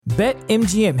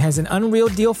BetMGM has an unreal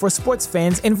deal for sports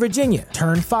fans in Virginia.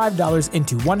 Turn $5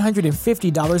 into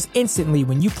 $150 instantly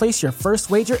when you place your first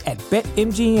wager at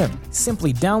BetMGM.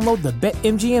 Simply download the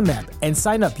BetMGM app and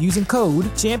sign up using code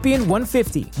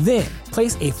Champion150. Then,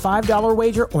 place a $5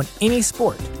 wager on any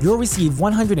sport. You'll receive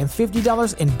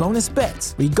 $150 in bonus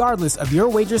bets, regardless of your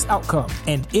wager's outcome.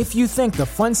 And if you think the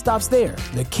fun stops there,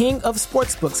 the King of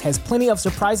Sportsbooks has plenty of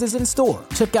surprises in store.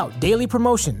 Check out daily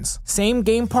promotions,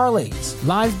 same-game parlays,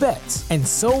 live bets, and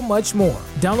so much more.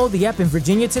 Download the app in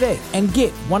Virginia today and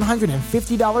get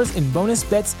 $150 in bonus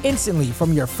bets instantly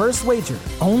from your first wager.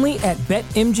 Only at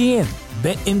BetMGM.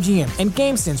 BetMGM and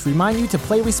GameSense remind you to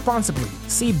play responsibly.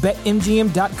 See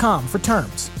BetMGM.com for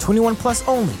terms. 21 plus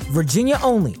only. Virginia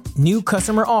only. New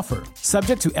customer offer.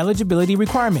 Subject to eligibility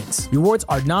requirements. Rewards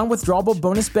are non-withdrawable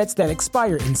bonus bets that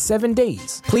expire in 7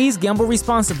 days. Please gamble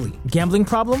responsibly. Gambling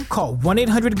problem? Call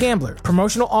 1-800-GAMBLER.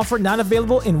 Promotional offer not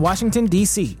available in Washington,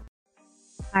 D.C.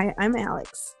 Hi, I'm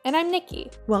Alex. And I'm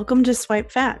Nikki. Welcome to Swipe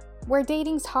Fat. Where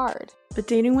dating's hard. But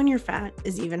dating when you're fat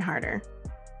is even harder.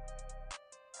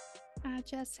 I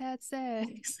just had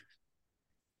sex.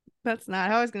 That's not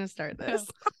how I was going to start this.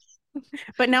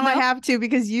 But now I have to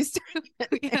because you started.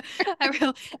 Yeah,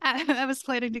 I was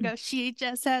planning to go, she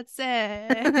just had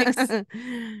sex.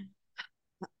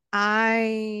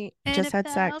 I just had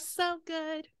sex so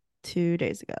good. 2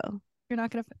 days ago. You're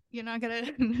not gonna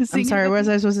sing. I'm sorry, was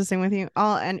I supposed to sing with you?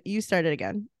 And you started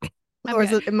again. Or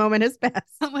is it the moment has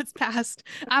passed? Someone's passed.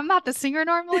 I'm not the singer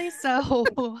normally, so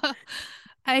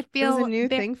I feel it's a new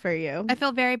thing for you. I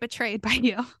feel very betrayed by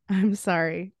you. I'm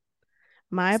sorry.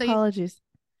 My apologies.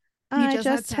 I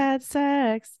just had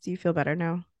sex. Do you feel better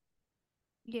now?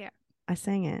 Yeah. I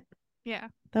sang it. Yeah.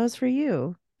 That was for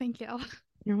you. Thank you.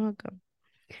 You're welcome.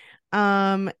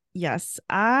 Yes,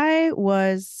 I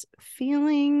was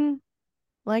feeling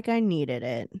like I needed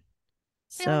it.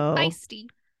 So feisty.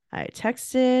 I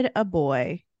texted a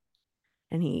boy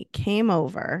and he came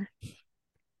over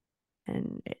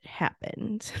and it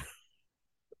happened.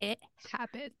 It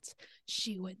happened.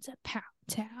 She went to Pound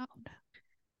Town.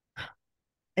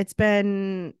 It's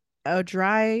been a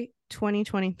dry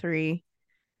 2023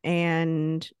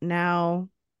 and now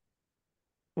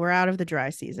we're out of the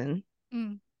dry season.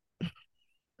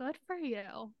 Good for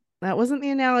you. That wasn't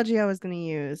the analogy I was going to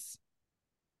use.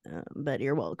 But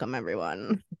you're welcome,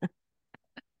 everyone.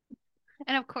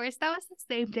 And of course, that was the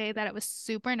same day that it was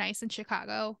super nice in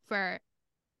Chicago in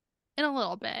a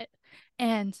little bit.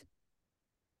 And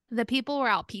the people were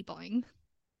out peopling.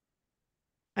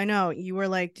 I know. You were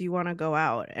like, do you want to go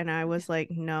out? And I was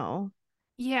like, no.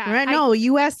 Yeah. Right? No,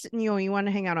 you asked, you want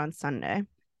to hang out on Sunday.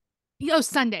 Oh,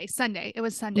 Sunday. It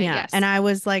was Sunday, yeah. Yes. And I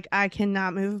was like, I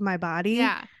cannot move my body.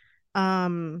 Yeah.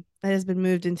 It has been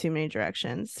moved in too many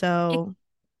directions. So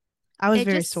I was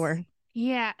very sore.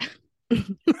 Yeah.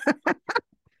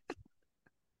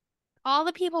 All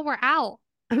the people were out.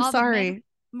 I'm sorry.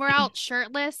 We're out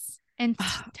shirtless and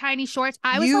tiny shorts.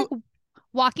 I was like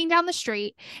walking down the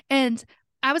street and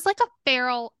I was like a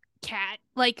feral cat,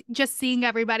 like just seeing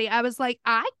everybody. I was like,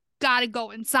 I gotta go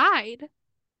inside.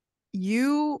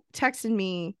 You texted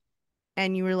me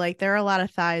and you were like, there are a lot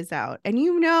of thighs out. And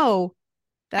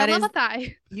I love a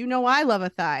thigh. I love a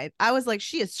thigh. I was like,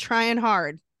 she is trying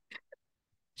hard.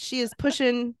 She is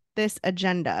pushing this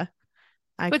agenda.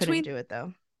 I couldn't do it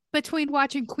though. Between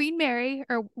watching Queen Mary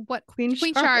or what? Queen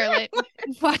Charlotte.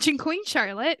 Watching Queen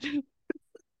Charlotte.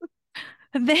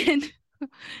 And then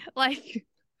like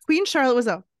Queen Charlotte was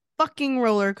a fucking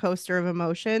roller coaster of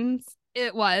emotions.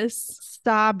 It was.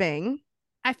 Sobbing.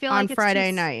 I feel on like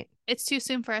Friday night. It's too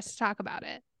soon for us to talk about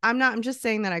it. I'm just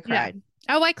saying that I cried.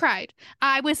 Yeah. Oh, I cried.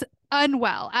 I was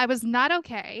unwell. I was not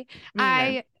okay.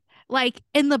 I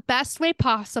in the best way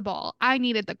possible. I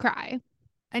needed the cry.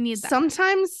 I need that.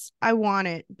 Sometimes I want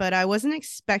it, but I wasn't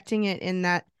expecting it in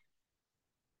that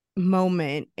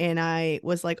moment. And I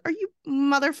was like, are you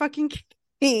motherfucking kidding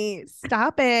me?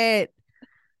 Stop it.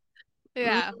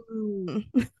 Yeah.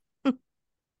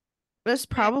 That's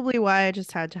probably why I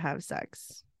just had to have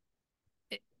sex.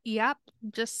 Yep.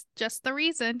 Just the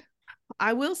reason.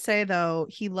 I will say though,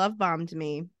 he love bombed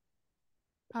me.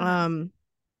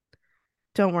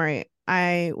 Don't worry.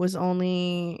 I was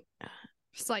only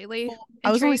slightly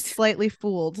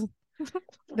fooled.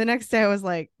 The next day I was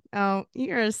like, oh,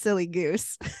 you're a silly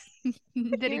goose.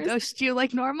 Did he ghost you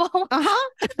like normal?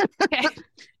 Okay.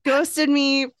 Ghosted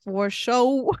me for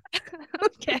show.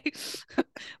 Okay.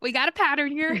 We got a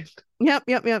pattern here. Yep.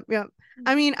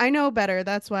 I mean, I know better.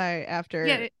 That's why after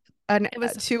it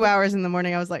was 2 hours in the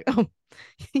morning, I was like, oh,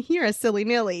 you're a silly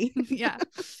nilly. Yeah.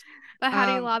 But how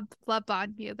do you love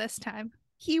bomb you this time?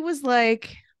 He was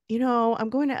like, I'm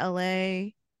going to LA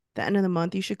the end of the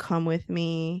month, you should come with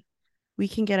me. We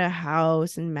can get a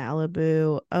house in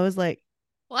Malibu. I was like,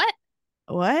 what?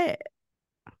 What?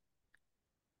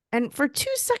 And for 2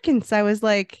 seconds, I was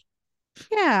like,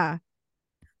 yeah,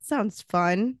 sounds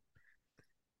fun.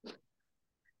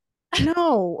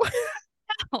 No.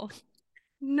 No.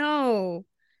 No.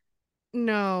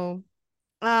 No.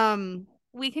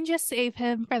 We can just save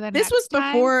him for the this next was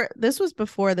time.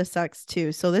 before the sex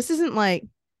too. So this isn't like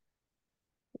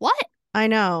what? I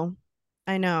know.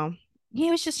 He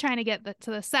was just trying to get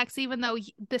to the sex, even though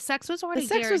the sex was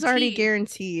already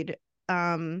guaranteed.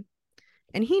 And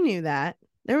he knew that.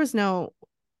 There was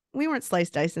we weren't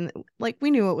sliced dicing. Like,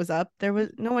 we knew what was up. There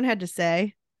was no one had to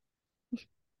say.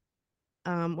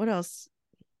 What else?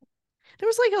 There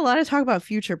was like a lot of talk about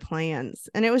future plans,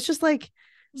 and it was just like,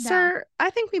 sir, I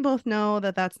think we both know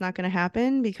that that's not going to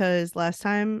happen because last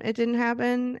time it didn't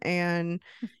happen, and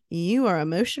you are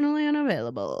emotionally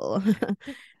unavailable.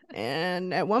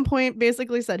 And at one point,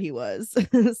 basically said he was.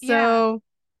 So,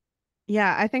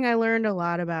 yeah, I think I learned a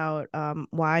lot about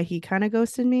why he kind of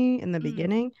ghosted me in the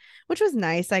beginning, which was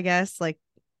nice, I guess. Like,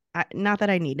 not that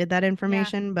I needed that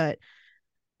information, but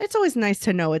it's always nice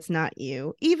to know it's not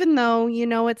you, even though you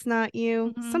know it's not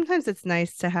you. Sometimes it's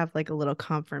nice to have like a little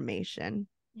confirmation.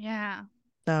 Yeah.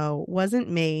 So wasn't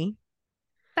me.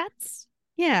 That's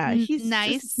he's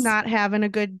nice. Just not having a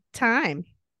good time.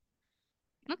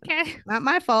 Okay. Not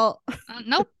my fault.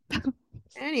 Nope.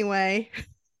 Anyway.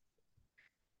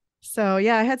 So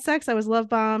yeah, I had sex. I was love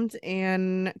bombed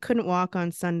and couldn't walk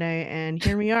on Sunday, and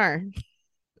here we are.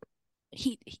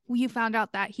 You found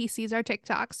out that he sees our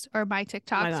TikToks or my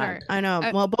TikToks. I know.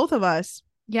 Well, both of us.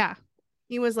 Yeah.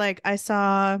 He was like, I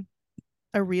saw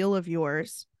a reel of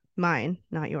yours, mine,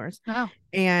 not yours. Oh.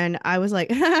 And I was like,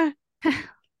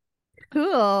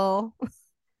 cool.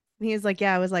 And he was like,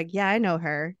 yeah. I was like, yeah, I know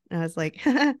her. And I was like,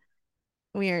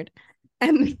 weird.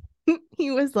 And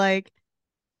he was like,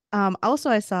 also,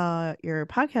 I saw your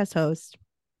podcast host,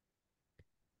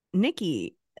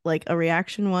 Nikki, like a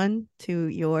reaction one to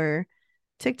your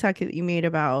TikTok that you made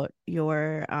about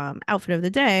your outfit of the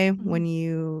day when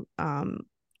you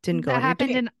didn't go. That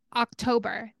happened in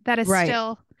October. That is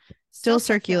still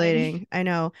circulating. I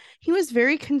know. He was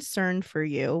very concerned for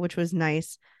you, which was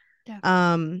nice. Yeah.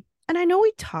 And I know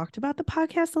we talked about the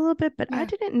podcast a little bit, but I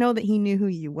didn't know that he knew who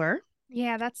you were.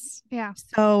 Yeah,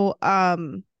 So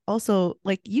also,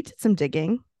 like, you did some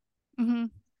digging.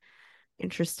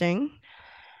 Interesting.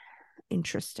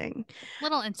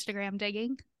 Little Instagram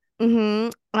digging.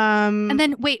 And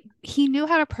then wait, he knew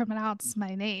how to pronounce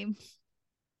my name.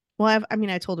 Well,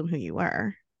 I told him who you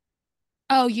were.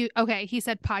 Oh, okay. He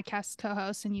said podcast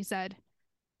co-host, and you said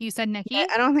Nikki.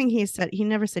 I don't think he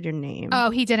never said your name.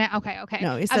 Oh, he didn't. Okay.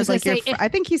 No, he said like I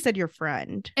think he said your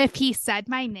friend. If he said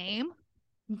my name,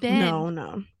 then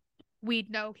no, we'd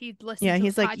know he'd listen. Yeah, to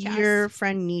he's like podcast. Your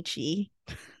friend Nietzsche.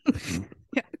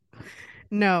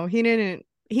 No, he didn't.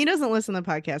 He doesn't listen to the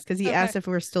podcast because he asked if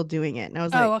we're still doing it, and I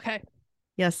was like, "Oh, okay,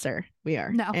 yes, sir, we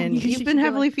are." No, and you've been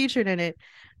heavily featured in it,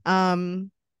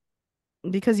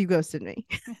 because you ghosted me.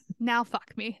 Now,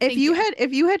 fuck me. If you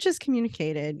had just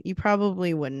communicated, you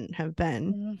probably wouldn't have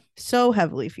been so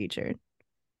heavily featured.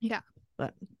 Yeah,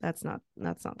 but that's not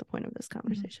the point of this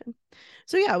conversation.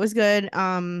 So yeah, it was good.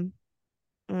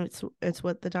 It's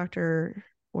what the doctor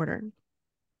ordered.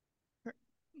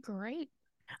 Great.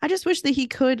 I just wish that he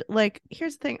could, like,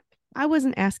 here's the thing. I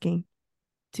wasn't asking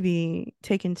to be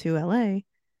taken to LA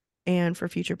and for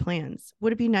future plans.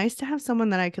 Would it be nice to have someone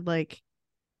that I could like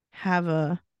have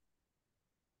a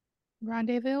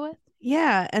rendezvous with?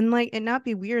 Yeah, and like it not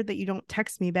be weird that you don't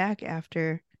text me back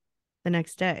after the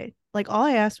next day. Like, all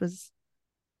I asked was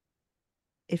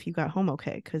if you got home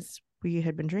okay, because we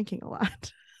had been drinking a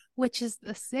lot. Which is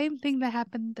the same thing that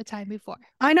happened the time before.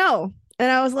 I know. And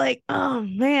I was like, oh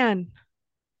man.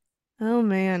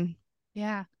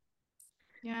 Yeah.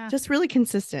 Just really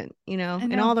consistent, in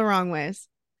all the wrong ways.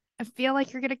 I feel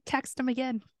like you're gonna text him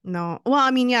again. No.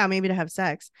 Well, yeah, maybe to have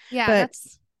sex. Yeah, but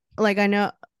that's like, I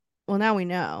know. Well, now we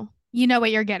know. You know what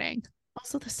you're getting.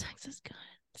 Also, the sex is good.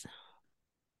 So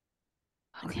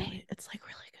okay, it's like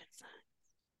really good sex.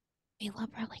 We love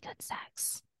really good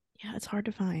sex. Yeah, it's hard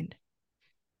to find.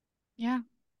 Yeah.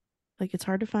 Like, it's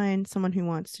hard to find someone who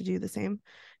wants to do the same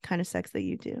kind of sex that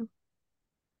you do.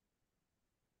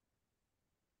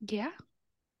 Yeah.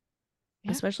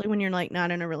 Especially when you're like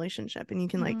not in a relationship and you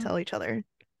can like tell each other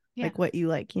like what you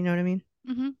like, you know what I mean?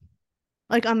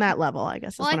 Like on that level, I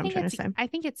guess is what I'm trying to say. I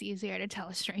think it's easier to tell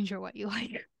a stranger what you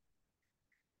like.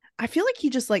 I feel like he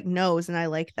just like knows, and I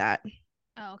like that.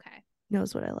 Oh, okay.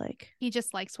 Knows what I like. He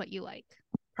just likes what you like.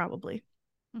 Probably.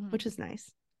 Which is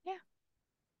nice. Yeah.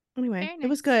 Anyway, nice. It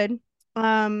was good.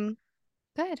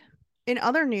 Good. In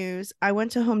other news, I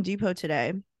went to Home Depot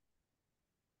today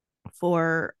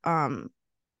for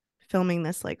filming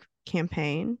this like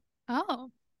campaign. Oh.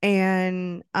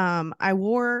 And I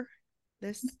wore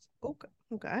this oh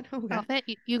god outfit.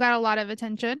 You got a lot of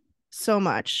attention. So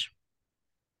much.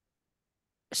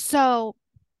 So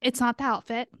it's not the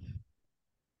outfit.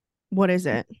 What is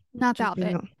it? Not the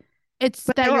outfit. It's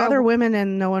but that there were other women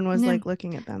and no one was like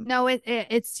looking at them. No,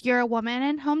 it's you're a woman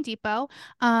in Home Depot.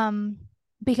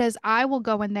 Because I will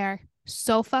go in there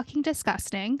so fucking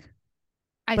disgusting.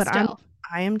 I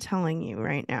am telling you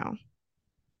right now,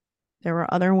 there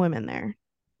were other women there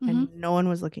and no one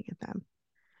was looking at them.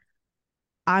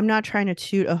 I'm not trying to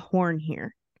toot a horn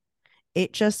here.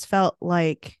 It just felt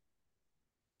like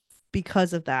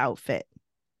because of the outfit.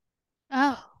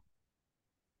 Oh.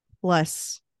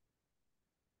 Less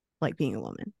like being a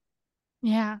woman.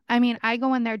 Yeah. I mean, I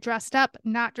go in there dressed up,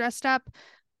 not dressed up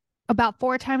about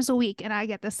 4 times a week, and I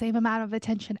get the same amount of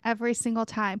attention every single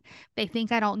time. They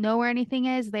think I don't know where anything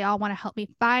is. They all want to help me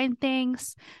find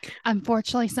things.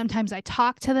 Unfortunately, sometimes I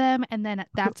talk to them and then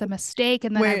that's a mistake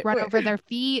and then I run over their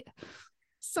feet.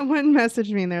 Someone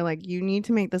messaged me and they're like, you need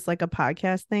to make this like a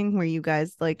podcast thing where you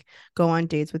guys like go on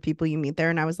dates with people you meet there.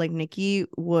 And I was like, Nikki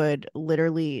would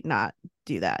literally not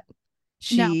do that.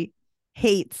 She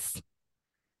hates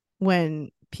when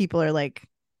people are like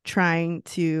trying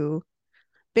to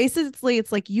basically,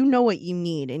 it's like, you know what you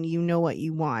need and you know what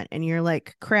you want and you're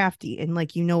like crafty and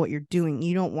like you know what you're doing.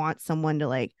 You don't want someone to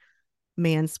like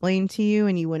mansplain to you,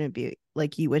 and you wouldn't be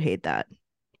like, you would hate that.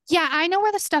 Yeah, I know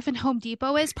where the stuff in Home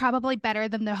Depot is probably better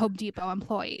than the Home Depot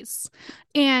employees.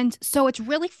 And so it's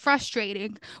really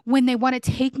frustrating when they want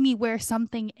to take me where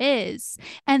something is.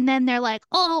 And then they're like,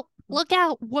 oh, look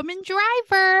out, woman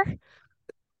driver.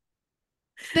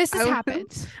 This has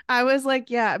happened. I was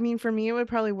like, yeah, I mean, for me, it would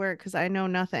probably work because I know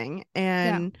nothing.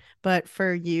 But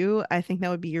for you, I think that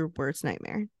would be your worst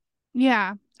nightmare.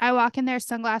 Yeah. I walk in there,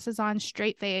 sunglasses on,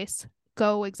 straight face,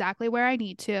 go exactly where I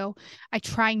need to. I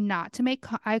try not to make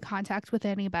eye contact with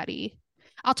anybody.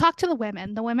 I'll talk to the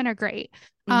women. The women are great.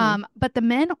 But the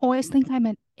men always think I'm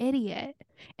an idiot.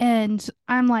 And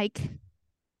I'm like,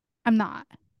 I'm not.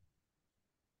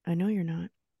 I know you're not.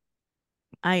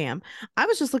 I am. I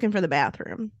was just looking for the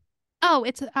bathroom. Oh,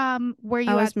 it's where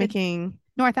you I was making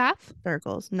North Ave?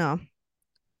 Circles. No.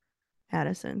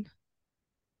 Addison.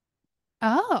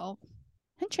 Oh,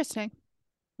 interesting.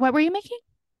 What were you making?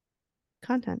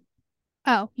 Content.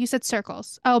 Oh, you said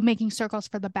circles. Oh, making circles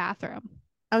for the bathroom.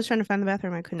 I was trying to find the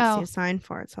bathroom. I couldn't see a sign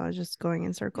for it, so I was just going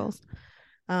in circles.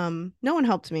 No one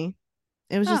helped me.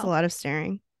 It was just a lot of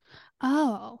staring.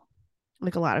 Oh.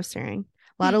 Like a lot of staring.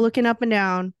 A lot of looking up and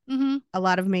down. A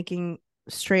lot of making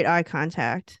straight eye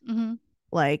contact.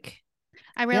 Like,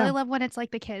 I really love when it's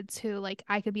like the kids who like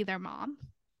I could be their mom.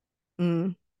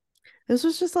 This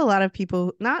was just a lot of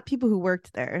people, not people who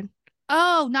worked there.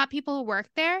 Oh, not people who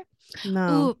worked there? No.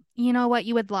 Ooh, you know what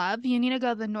you would love? You need to go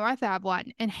to the North Ave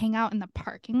one and hang out in the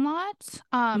parking lot.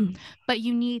 But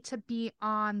you need to be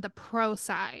on the pro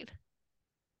side.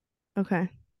 Okay.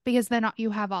 Because then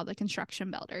you have all the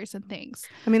construction builders and things.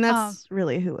 I mean, that's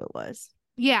really who it was.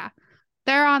 Yeah.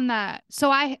 They're on the...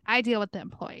 So I deal with the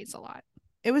employees a lot.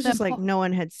 It was just like no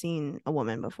one had seen a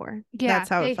woman before. Yeah. That's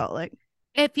how it felt like.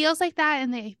 It feels like that,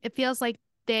 and it feels like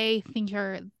they think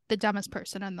you're the dumbest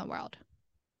person in the world.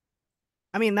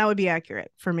 I mean, that would be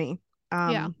accurate for me.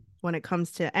 When it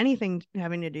comes to anything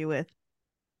having to do with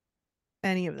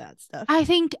any of that stuff. I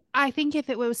think if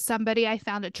it was somebody I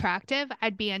found attractive,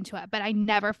 I'd be into it, but I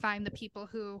never find the people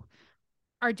who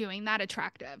are doing that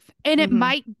attractive. And it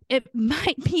might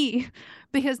be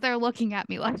because they're looking at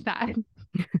me like that.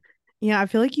 Yeah, I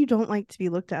feel like you don't like to be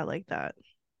looked at like that.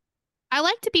 I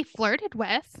like to be flirted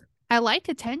with. I like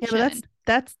attention. Yeah, but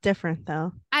that's different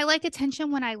though. I like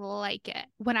attention when I like it,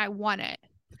 when I want it,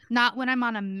 not when I'm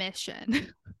on a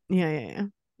mission. Yeah.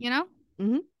 You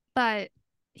know? But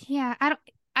yeah,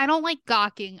 I don't like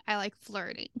gawking. I like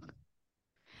flirting.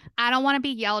 I don't want to be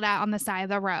yelled at on the side of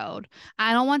the road.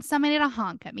 I don't want somebody to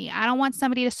honk at me. I don't want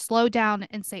somebody to slow down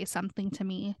and say something to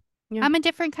me. Yeah. I'm a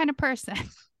different kind of person.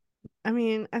 I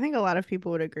mean, I think a lot of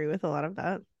people would agree with a lot of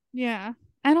that. Yeah.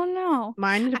 I don't know.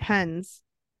 Mine depends.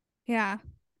 Yeah.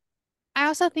 I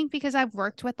also think because I've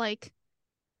worked with like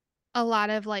a lot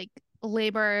of like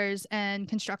laborers and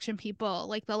construction people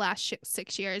like the last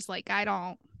 6 years, like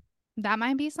that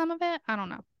might be some of it. I don't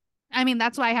know. I mean,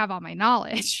 that's why I have all my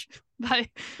knowledge. But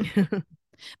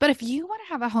if you want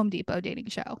to have a Home Depot dating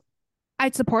show,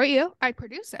 I'd support you. I'd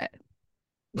produce it.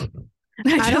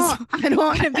 I don't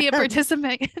want to be a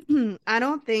participant. I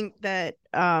don't think that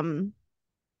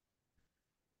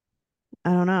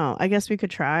I don't know. I guess we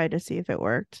could try to see if it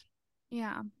worked.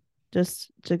 Yeah.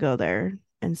 Just to go there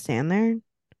and stand there.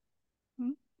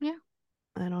 Yeah.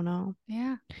 I don't know.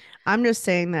 Yeah. I'm just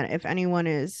saying that if anyone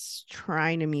is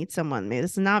trying to meet someone, maybe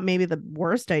this is not maybe the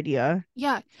worst idea.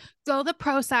 Yeah. Go the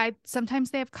pro side.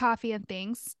 Sometimes they have coffee and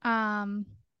things. Yeah,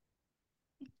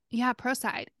 pro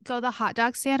side. Go the hot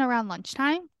dog stand around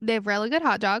lunchtime. They have really good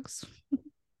hot dogs.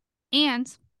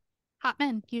 And hot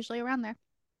men usually around there.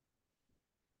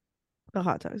 The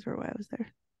hot dogs were why I was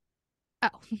there. Oh,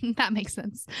 that makes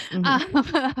sense.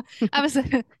 Mm-hmm. I was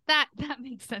that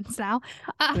makes sense now.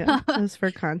 Yeah, it was for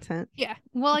content. Yeah.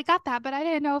 Well, I got that, but I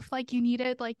didn't know if like you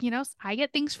needed like, you know, I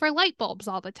get things for light bulbs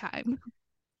all the time.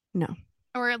 No.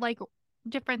 Or like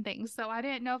different things. So I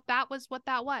didn't know if that was what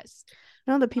that was.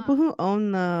 No, the people who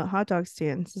own the hot dog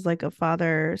stands is like a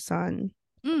father-son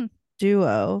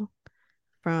duo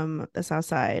from the South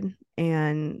Side,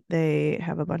 and they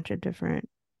have a bunch of different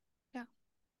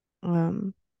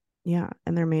yeah,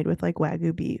 and they're made with like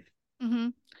Wagyu beef. Mm-hmm.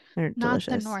 They're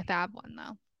delicious. Not the North Ave one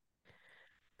though.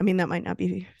 I mean, that might not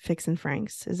be Fix and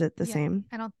Frank's. Is it the same?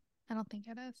 I don't think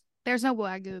it is. There's no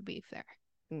Wagyu beef there.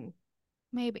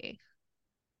 Maybe.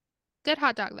 Good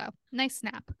hot dog though. Nice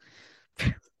snap.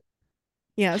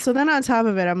 Yeah. So then on top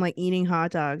of it, I'm like eating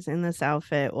hot dogs in this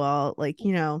outfit while like,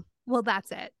 you know. Well,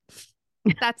 that's it.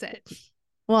 That's it.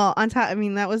 Well, on top, I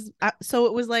mean, that was so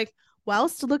it was like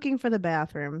whilst looking for the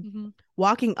bathroom,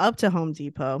 walking up to Home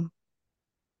Depot.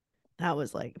 That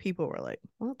was like people were like,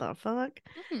 what the fuck?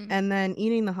 And then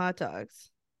eating the hot dogs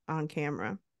on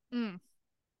camera.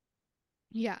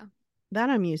 Yeah. That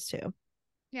I'm used to.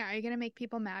 Yeah. Are you gonna make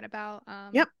people mad about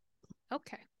Yep.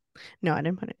 Okay. No, I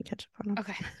didn't put any ketchup on them.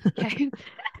 Okay.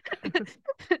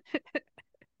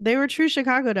 They were true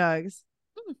Chicago dogs.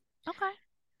 Okay.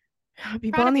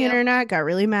 People on the internet got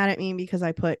really mad at me because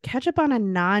I put ketchup on a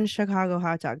non-Chicago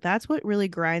hot dog. That's what really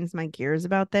grinds my gears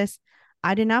about this.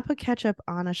 I did not put ketchup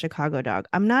on a Chicago dog.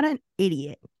 I'm not an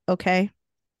idiot, okay?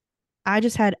 I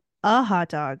just had a hot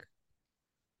dog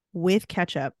with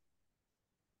ketchup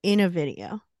in a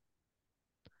video.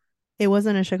 It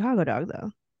wasn't a Chicago dog,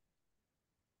 though.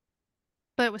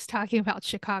 But it was talking about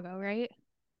Chicago, right?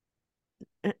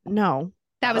 No.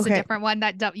 That was a different one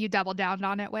that you doubled down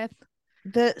on it with.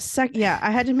 Yeah,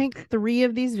 I had to make 3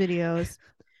 of these videos.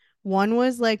 One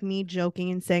was like me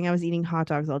joking and saying I was eating hot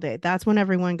dogs all day. That's when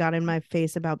everyone got in my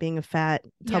face about being a fat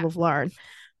tub of lard,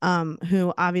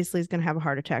 who obviously is going to have a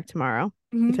heart attack tomorrow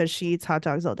because she eats hot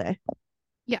dogs all day.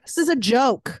 Yes. This is a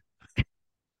joke.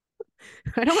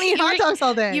 I don't eat hot dogs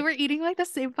all day. You were eating like the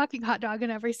same fucking hot dog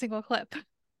in every single clip.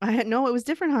 It was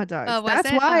different hot dogs.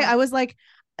 That's why I was like,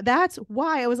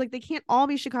 they can't all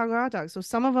be Chicago hot dogs. So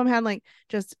some of them had like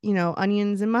just, you know,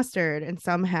 onions and mustard, and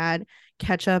some had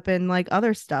ketchup and like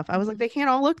other stuff. I was like, they can't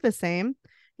all look the same.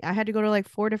 I had to go to like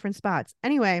 4 different spots.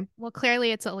 Anyway. Well,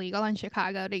 clearly it's illegal in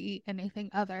Chicago to eat anything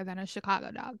other than a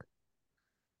Chicago dog.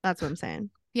 That's what I'm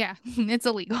saying. Yeah, it's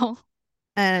illegal.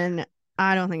 And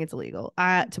I don't think it's illegal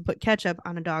to put ketchup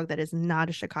on a dog that is not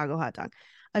a Chicago hot dog.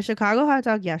 A Chicago hot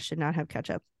dog, yes, should not have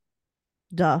ketchup.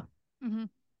 Duh.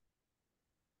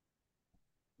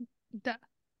 Duh.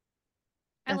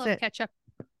 I love ketchup.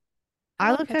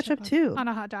 I love ketchup too. On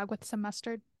a hot dog with some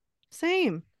mustard.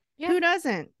 Same. Yeah. Who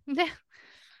doesn't? Yeah.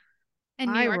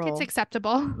 In New York, it's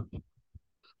acceptable.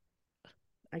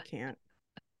 I can't.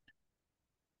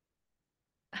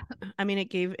 I mean,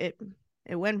 it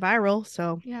went viral,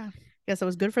 so yeah. I guess it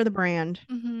was good for the brand.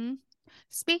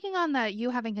 Speaking on you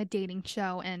having a dating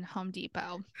show in Home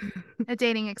Depot, a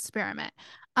dating experiment.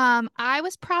 I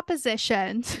was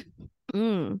propositioned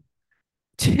to,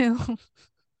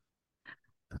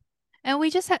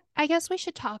 and I guess we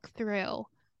should talk through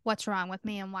what's wrong with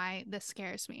me and why this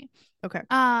scares me. Okay.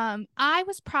 I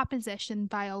was propositioned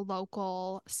by a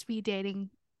local speed dating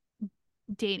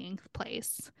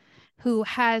place who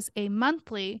has a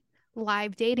monthly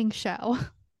live dating show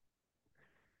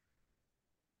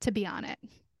to be on it.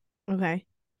 Okay.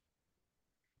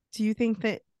 Do you think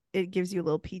that it gives you a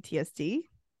little PTSD?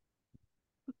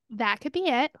 That could be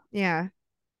it. Yeah.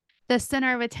 The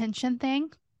center of attention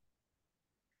thing.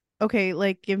 Okay,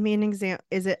 like give me an example.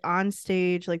 Is it on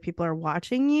stage? Like people are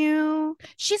watching you?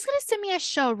 She's gonna send me a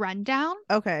show rundown.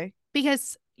 Okay.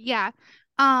 Because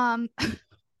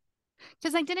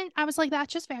because I was like,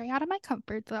 that's just very out of my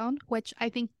comfort zone, which I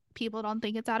think people don't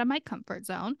think it's out of my comfort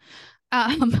zone.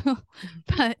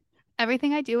 But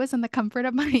everything I do is in the comfort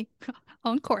of my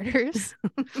own quarters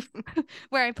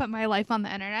where I put my life on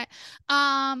the internet.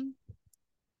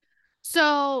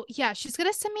 So yeah, she's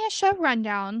gonna send me a show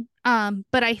rundown.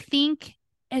 But I think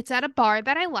it's at a bar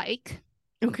that I like.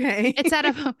 Okay. It's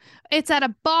at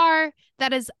a bar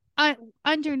that is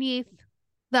underneath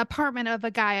the apartment of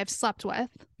a guy I've slept with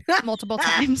multiple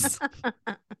times.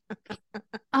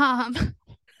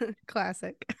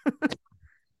 Classic.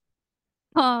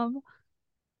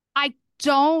 I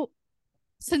don't,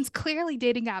 since clearly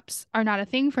dating apps are not a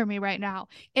thing for me right now,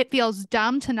 it feels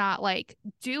dumb to not like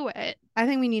do it. I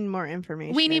think we need more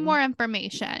information. We need more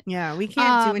information. Yeah, we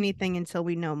can't do anything until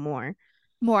we know more.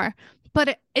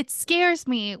 But it scares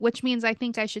me, which means I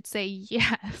think I should say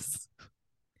yes.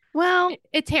 Well,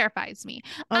 it terrifies me.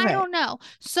 Okay. I don't know.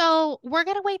 So we're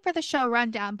going to wait for the show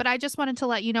rundown, but I just wanted to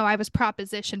let you know I was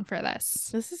propositioned for this.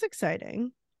 This is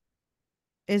exciting.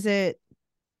 Is it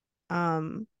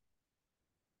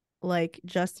like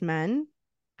just men?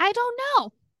 I don't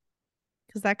know.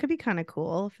 Because that could be kind of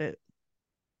cool if it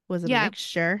was a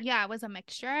mixture. Yeah, it was a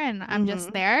mixture and I'm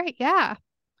just there. Yeah.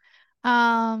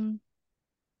 I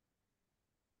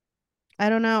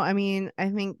don't know. I mean, I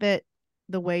think that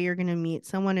the way you're going to meet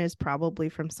someone is probably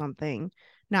from something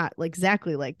not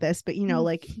exactly like this, but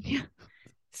like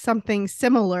something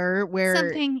similar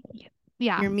where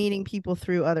you're meeting people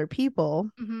through other people.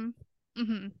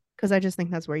 Because I just think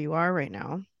that's where you are right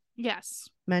now. Yes.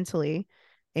 Mentally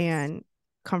and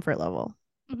comfort level.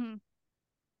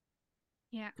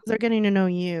 Yeah. They're getting to know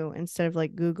you instead of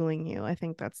like Googling you. I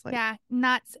think that's like. Yeah.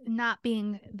 Not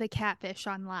being the catfish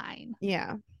online.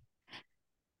 Yeah.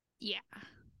 Yeah.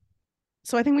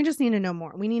 So I think we just need to know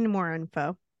more. We need more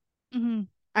info.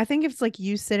 I think if it's like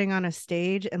you sitting on a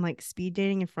stage and like speed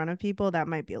dating in front of people, that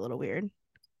might be a little weird.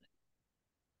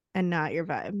 And not your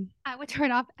vibe. I would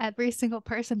turn off every single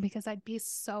person because I'd be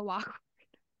so awkward.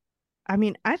 I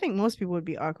mean, I think most people would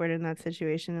be awkward in that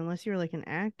situation unless you were like an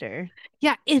actor.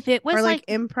 Yeah, if it was or like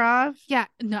improv. Yeah,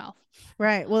 no.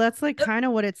 Right. Well, that's like kind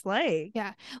of what it's like.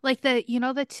 Yeah. Like I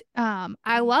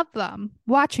love them,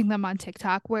 watching them on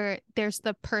TikTok where there's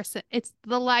the person, it's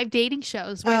the live dating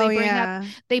shows where they bring up,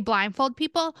 they blindfold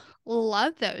people.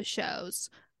 Love those shows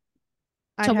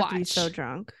to watch. To be so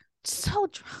drunk. So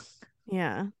drunk.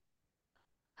 Yeah.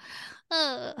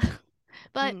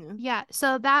 But yeah,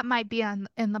 so that might be in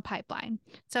the pipeline.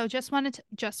 So just wanted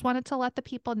to let the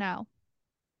people know.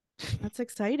 That's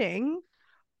exciting.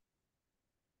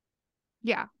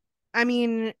 Yeah. I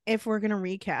mean, if we're going to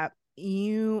recap,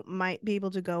 you might be able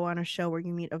to go on a show where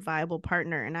you meet a viable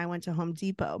partner, and I went to Home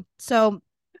Depot. So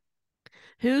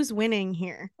who's winning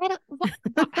here?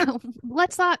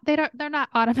 Let's not, they're not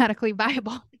automatically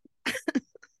viable.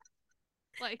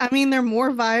 I mean, they're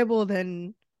more viable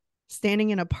than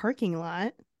standing in a parking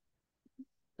lot.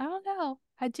 I don't know.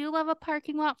 I do love a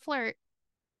parking lot flirt.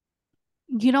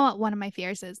 You know what one of my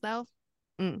fears is, though?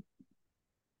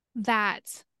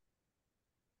 That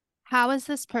how is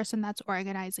this person that's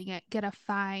organizing it gonna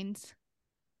find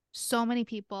so many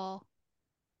people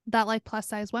that like plus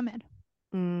size women?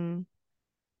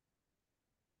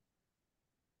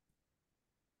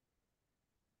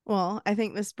 Well, I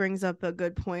think this brings up a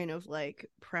good point of like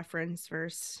preference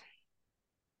versus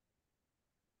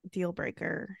deal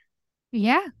breaker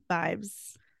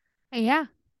vibes.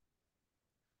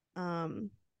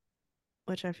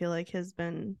 Which I feel like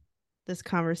this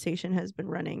conversation has been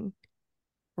running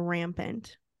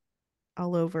rampant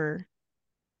all over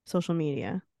social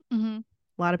media. A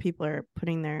lot of people are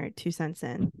putting their 2 cents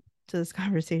in to this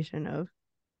conversation of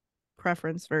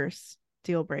preference versus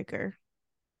deal breaker.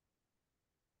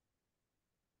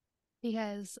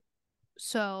 Because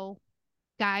so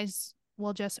guys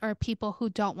will just, or people who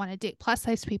don't want to date plus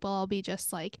size people will be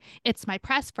just like, it's my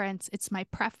preference,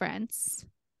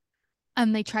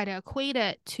 and they try to equate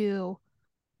it to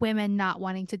women not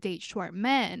wanting to date short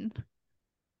men,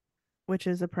 which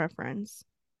is a preference,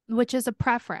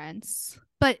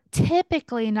 but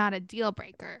typically not a deal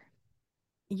breaker.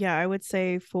 Yeah, I would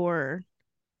say for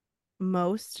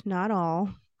most, not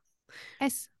all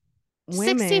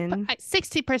women,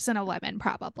 60% of women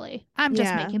probably. I'm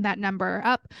just making that number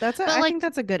up. I think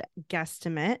that's a good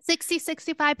guesstimate.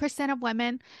 65% of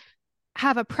women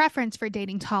have a preference for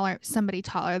dating somebody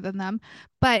taller than them,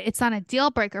 but it's not a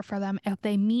deal breaker for them if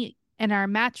they meet and are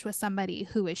matched with somebody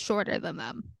who is shorter than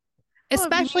them,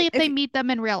 especially if they meet them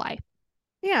in real life.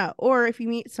 Yeah, or if you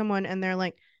meet someone and they're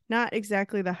like not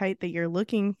exactly the height that you're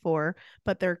looking for,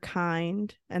 but they're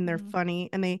kind and they're funny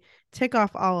and they tick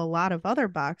off a lot of other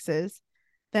boxes,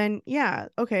 then yeah,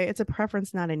 okay, it's a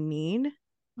preference, not a need.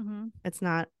 It's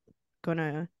not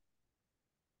gonna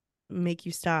make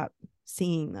you stop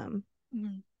seeing them.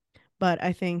 But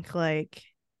I think like,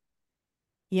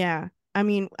 yeah, I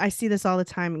mean, I see this all the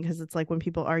time because it's like when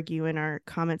people argue in our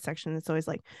comment section, it's always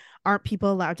like, aren't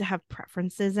people allowed to have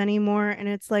preferences anymore? And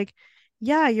it's like,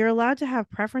 yeah, you're allowed to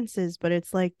have preferences, but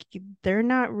it's like they're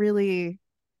not really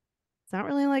it's not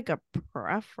really like a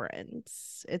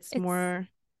preference. It's more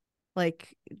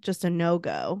like just a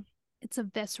no-go. It's a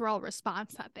visceral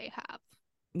response that they have.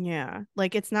 Yeah.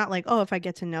 Like, it's not like, oh, if I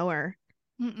get to know her,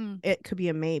 it could be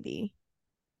a maybe.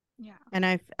 Yeah.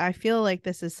 And I feel like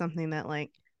this is something that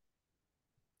like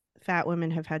fat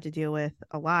women have had to deal with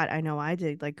a lot. I know I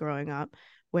did, like, growing up,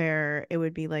 where it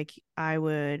would be like I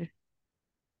would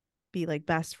be like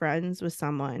best friends with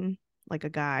someone, like a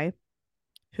guy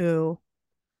who,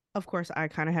 of course, I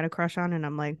kind of had a crush on, and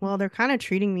I'm like, well, they're kind of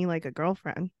treating me like a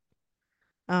girlfriend.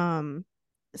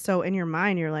 So in your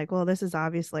mind, you're like, well, this is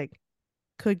obvious, like,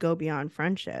 could go beyond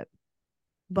friendship.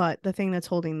 But the thing that's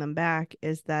holding them back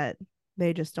is that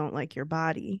they just don't like your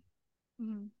body.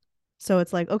 Mm-hmm. So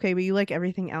it's like, okay, but you like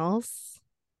everything else.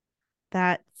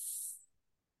 That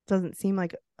doesn't seem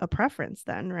like a preference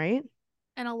then, right?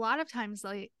 And a lot of times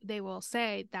they will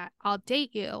say that I'll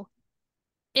date you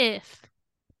if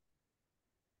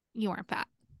you aren't fat.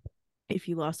 If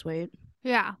you lost weight.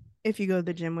 Yeah. If you go to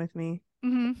the gym with me.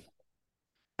 Mm-hmm.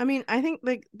 I mean, I think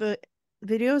like the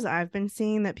videos I've been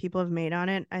seeing that people have made on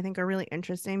it, I think are really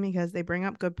interesting because they bring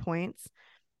up good points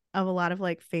of a lot of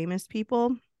like famous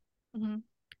people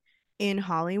in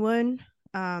Hollywood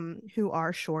who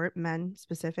are short, men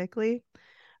specifically,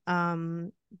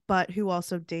 but who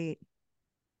also date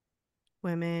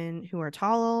women who are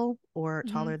tall or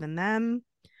taller than them.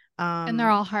 And they're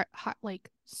all hot, like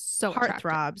so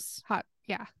heartthrobs. Hot,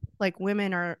 yeah. Like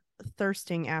women are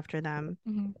thirsting after them.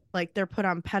 Like they're put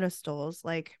on pedestals.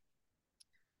 Like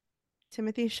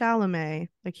Timothée Chalamet,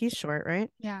 like he's short, right?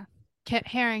 Yeah. Kit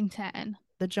Harington.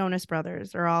 The Jonas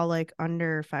Brothers are all like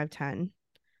under 5'10".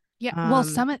 Yeah.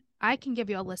 Well, I can give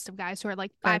you a list of guys who are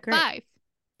like 5'5".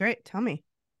 Great. Tell me.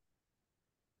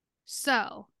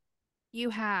 So you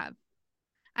have,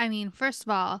 I mean, first of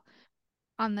all,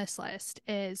 on this list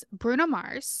is Bruno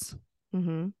Mars.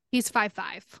 He's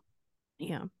 5'5".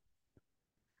 Yeah.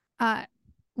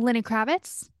 Lenny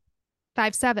Kravitz,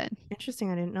 5'7".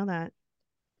 Interesting. I didn't know that.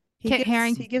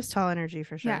 He gives tall energy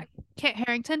for sure. Yeah. Kit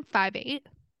Harington, 5'8".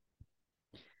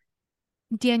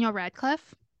 Daniel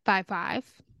Radcliffe, 5'5".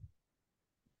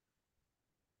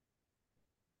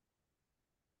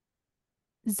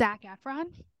 Zac Efron,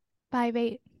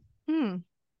 5'8".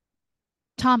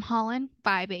 Tom Holland,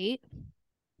 5'8".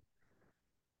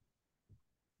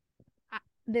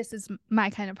 This is my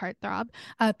kind of heartthrob.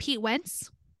 Pete Wentz,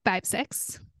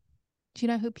 5'6". Do you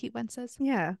know who Pete Wentz is?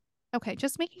 Yeah. Okay,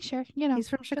 just making sure. You know, he's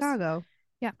from Chicago.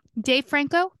 Yeah. Dave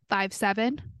Franco,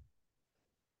 5'7".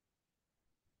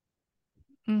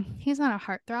 He's not a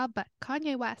heartthrob, but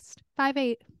Kanye West,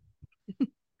 5'8".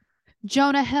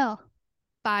 Jonah Hill,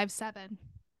 5'7".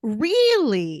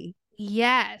 Really?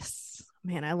 Yes.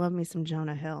 Man, I love me some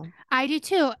Jonah Hill. I do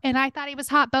too. And I thought he was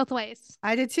hot both ways.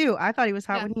 I did too. I thought he was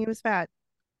hot when he was fat.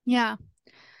 Yeah.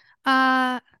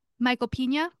 Michael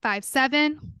Pena,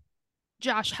 5'7".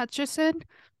 Josh Hutcherson,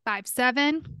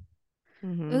 5'7".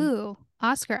 Ooh,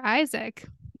 Oscar Isaac.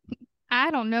 I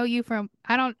don't know you,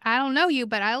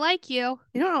 but I like you.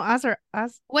 You don't know Oscar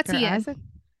What's he Isaac? in?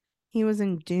 He was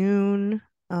in Dune,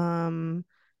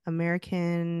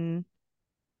 American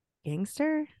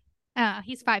Gangster.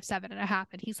 He's 5'7.5",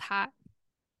 and he's hot.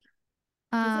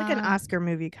 He's like an Oscar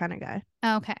movie kind of guy.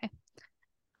 Okay.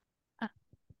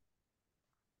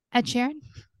 Ed Sheeran,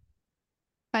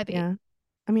 5'8". Yeah.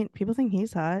 I mean, people think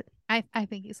he's hot. I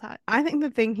think he's hot. I think the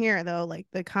thing here, though, like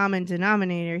the common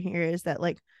denominator here is that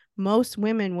like most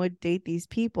women would date these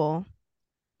people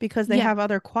because they have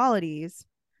other qualities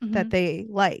that they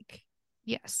like.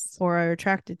 Yes. Or are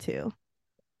attracted to.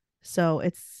 So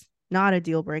it's not a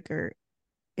deal breaker.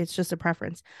 It's just a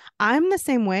preference. I'm the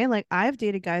same way. Like I've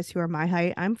dated guys who are my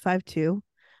height. I'm 5'2".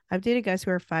 I've dated guys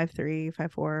who are 5'3",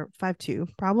 5'4", 5'2",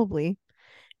 probably.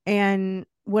 And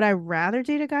would I rather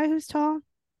date a guy who's tall?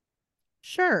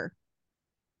 Sure.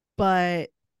 But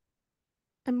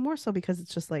and more so because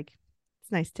it's just like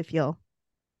it's nice to feel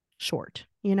short,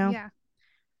 you know? Yeah.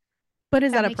 But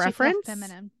is that a preference? You feel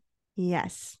feminine.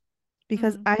 Yes.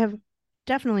 Because I have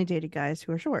definitely dated guys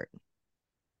who are short.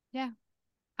 Yeah.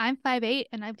 I'm 5'8",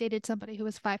 and I've dated somebody who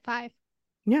was 5'5".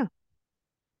 Yeah.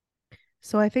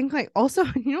 So I think like also,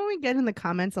 you know, we get in the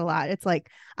comments a lot. It's like,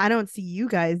 I don't see you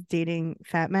guys dating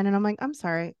fat men. And I'm like, I'm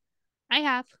sorry. I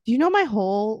have. Do you know my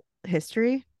whole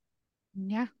history?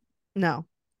 Yeah. No.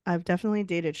 I've definitely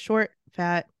dated short,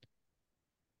 fat,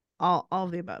 all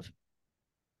of the above.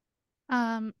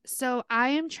 So I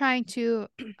am trying to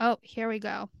here we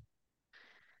go.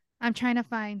 I'm trying to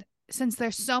find, since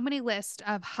there's so many lists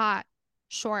of hot,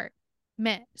 short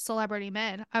men, celebrity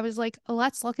men, I was like,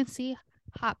 let's look and see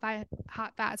hot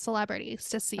fat celebrities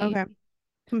to see. Okay.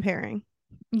 Comparing.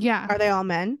 Yeah. Are they all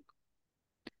men?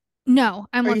 No,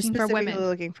 I'm Are looking you for specifically women.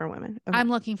 looking for women? Okay. I'm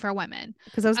looking for women.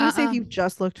 Because I was gonna say if you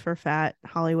just looked for fat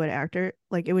Hollywood actor,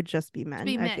 like it would just be men.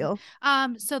 I feel.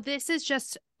 So this is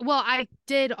just I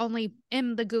did only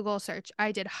in the Google search.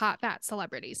 I did hot fat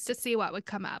celebrities to see what would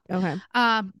come up. Okay.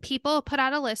 People put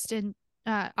out a list in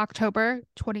October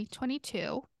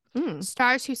 2022.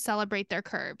 Stars who celebrate their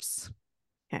curves.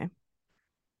 Okay.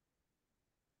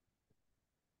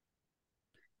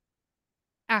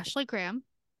 Ashley Graham.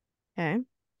 Okay.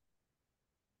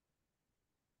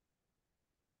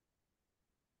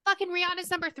 Fucking Rihanna's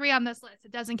number 3 on this list.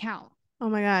 It doesn't count. Oh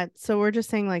my God. So we're just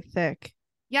saying like thick.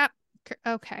 Yep.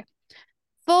 Okay.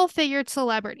 Full figured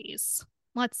celebrities.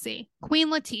 Let's see. Queen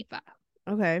Latifah.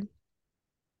 Okay.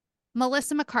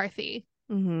 Melissa McCarthy.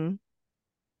 Mm-hmm.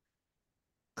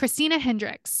 Christina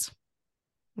Hendricks.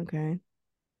 Okay.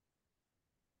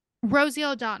 Rosie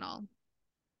O'Donnell.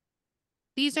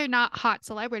 These are not hot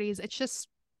celebrities. It's just,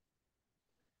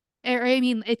 I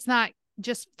mean, it's not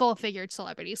just full figured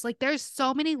celebrities. Like there's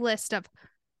so many lists of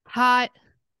hot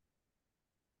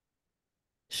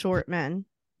short men.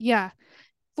 Yeah.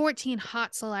 14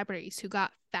 hot celebrities who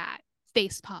got fat.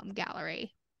 Facepalm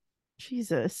gallery.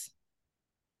 Jesus.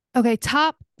 Okay,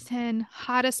 top 10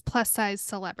 hottest plus size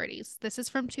celebrities. This is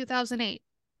from 2008.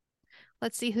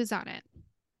 Let's see who's on it.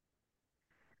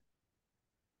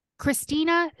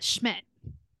 Christina Schmidt.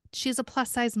 She's a plus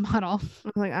size model.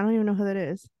 I'm like, I don't even know who that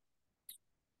is.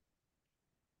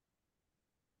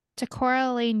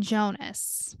 Takora Lane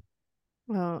Jonas.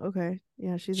 Oh, okay.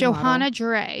 Yeah, she's Johanna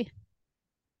Dre.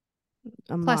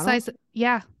 Plus size.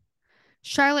 Yeah.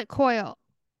 Charlotte Coyle.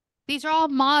 These are all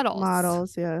models.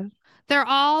 Models, yeah. They're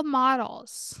all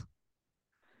models.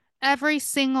 Every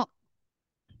single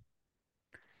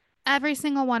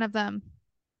one of them.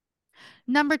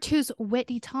 Number 2's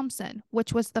Whitney Thompson,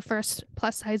 which was the first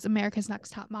plus size America's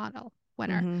Next Top Model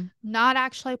winner. Mm-hmm. Not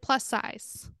actually plus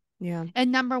size. Yeah.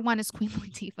 And number 1 is Queen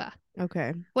Latifah.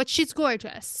 Okay. Which she's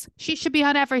gorgeous. She should be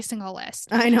on every single list.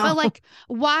 I know. But like,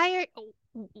 why?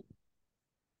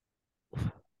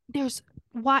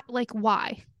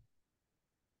 Why?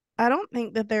 I don't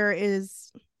think that there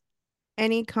is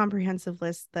any comprehensive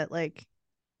list that like,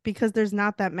 because there's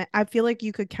not that many. I feel like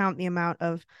you could count the amount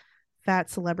of fat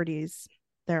celebrities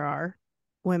there are,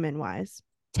 women wise.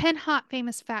 10 hot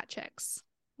famous fat chicks.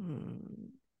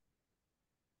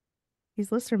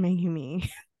 These lists are making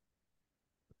me.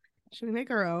 Should we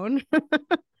make our own?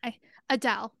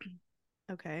 Adele.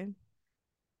 Okay.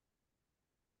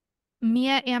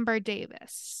 Mia Amber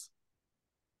Davis.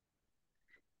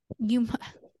 You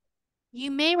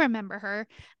may remember her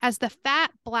as the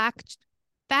fat black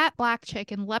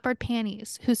chick in leopard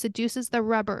panties who seduces the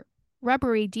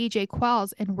rubbery DJ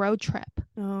Qualls in Road Trip.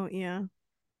 Oh, yeah.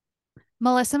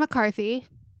 Melissa McCarthy.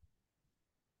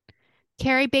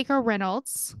 Carrie Baker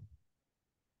Reynolds.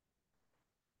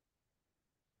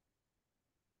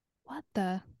 What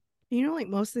the? You know, like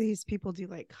most of these people do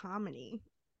like comedy.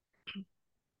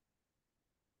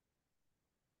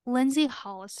 Lindsay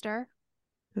Hollister.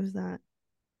 Who's that?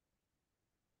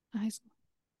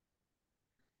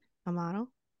 A model?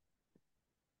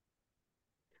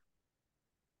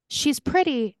 She's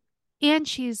pretty, and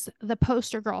she's the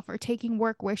poster girl for taking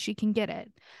work where she can get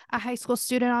it. A high school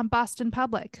student on Boston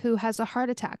Public who has a heart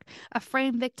attack. A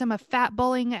framed victim of fat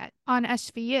bullying on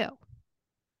SVU.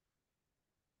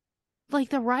 Like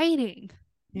the writing.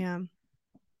 Yeah.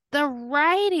 The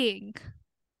writing.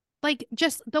 Like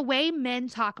just the way men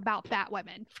talk about fat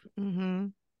women. Mm-hmm.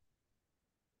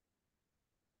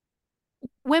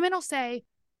 Women will say,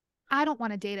 I don't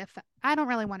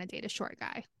really want to date a short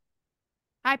guy.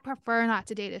 I prefer not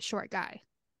to date a short guy.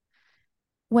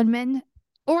 When men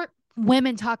or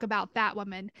women talk about fat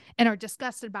women and are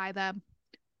disgusted by them,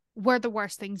 we're the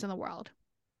worst things in the world.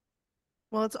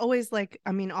 Well, it's always like,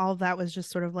 I mean, all of that was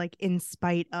just sort of like in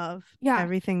spite of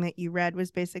everything that you read was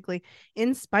basically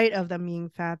in spite of them being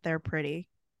fat, they're pretty.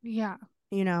 Yeah.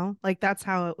 You know, like that's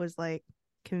how it was like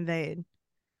conveyed.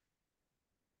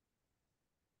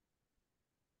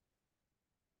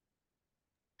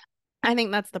 I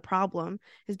think that's the problem,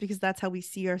 is because that's how we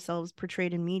see ourselves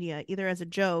portrayed in media, either as a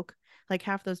joke, like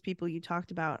half those people you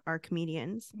talked about are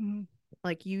comedians. Mm-hmm.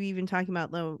 Like you even talking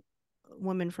about the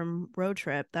woman from Road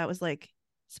Trip, that was like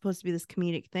supposed to be this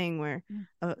comedic thing where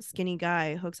a skinny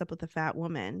guy hooks up with a fat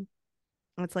woman.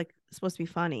 And it's like supposed to be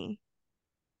funny.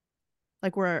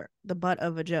 Like we're the butt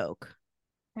of a joke.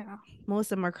 Yeah.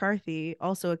 Melissa McCarthy,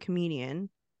 also a comedian.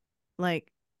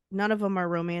 Like none of them are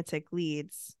romantic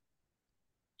leads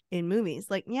in movies.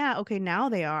 Like, yeah, okay, now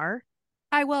they are.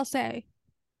 I will say,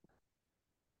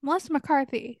 Melissa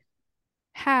McCarthy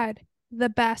had the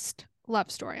best love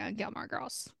story on Gilmore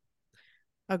Girls.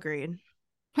 Agreed.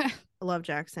 I love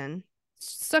Jackson.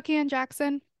 Sookie and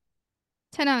Jackson,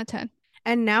 10 out of 10.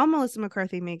 And now Melissa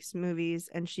McCarthy makes movies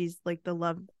and she's like the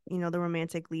love, the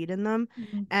romantic lead in them.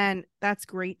 Mm-hmm. And that's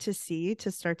great to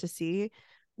start to see.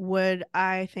 Would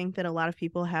I think that a lot of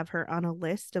people have her on a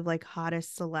list of like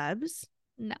hottest celebs?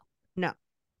 No.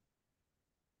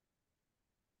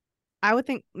 I would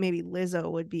think maybe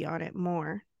Lizzo would be on it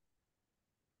more.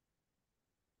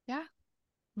 Yeah,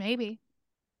 maybe.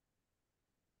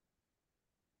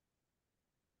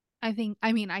 I think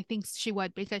she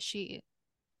would because she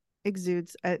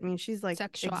exudes. I mean, she's like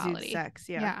sexuality, exudes sex.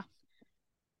 Yeah.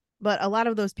 But a lot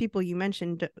of those people you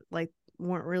mentioned like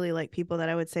weren't really like people that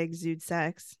I would say exude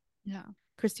sex. No.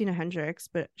 Christina Hendricks,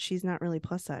 but she's not really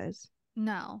plus size.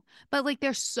 No, but like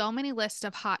there's so many lists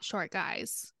of hot short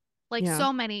guys, like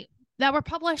so many that were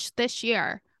published this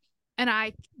year, and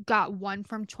I got one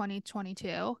from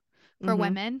 2022 for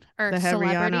women or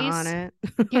celebrities on it.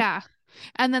 Yeah,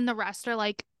 and then the rest are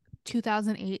like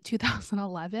 2008,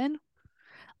 2011.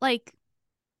 Like,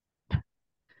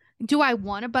 do I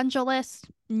want a bunch of lists?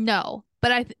 No,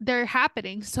 but they're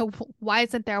happening. So why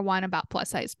isn't there one about plus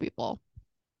size people?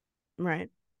 Right.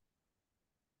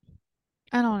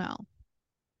 I don't know.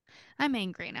 I'm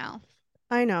angry now.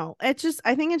 I know. I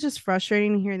think it's just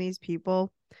frustrating to hear these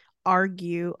people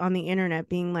argue on the internet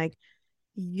being like,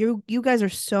 you guys are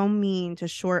so mean to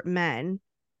short men.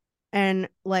 And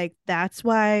like, that's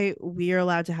why we are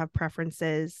allowed to have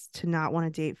preferences to not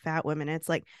want to date fat women. It's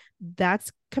like,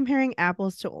 that's comparing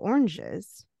apples to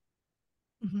oranges.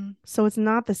 Mm-hmm. So it's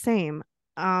not the same.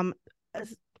 I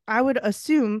would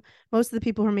assume most of the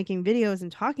people who are making videos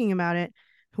and talking about it,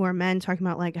 who are men talking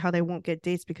about like how they won't get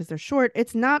dates because they're short.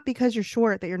 It's not because you're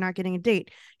short that you're not getting a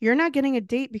date. You're not getting a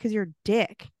date because you're a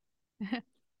dick.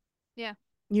 Yeah.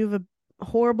 You have a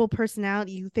horrible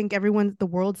personality. You think the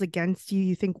world's against you.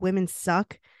 You think women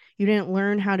suck. You didn't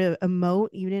learn how to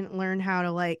emote. You didn't learn how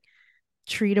to like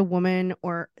treat a woman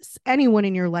or anyone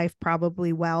in your life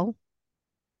probably well.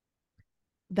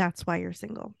 That's why you're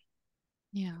single.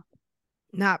 Yeah.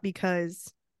 Not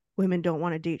because women don't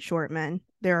want to date short men.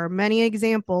 There are many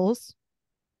examples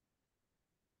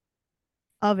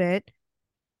of it,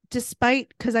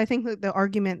 because I think that the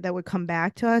argument that would come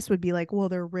back to us would be like, well,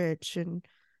 they're rich and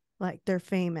like they're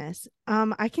famous.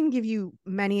 I can give you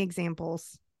many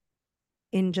examples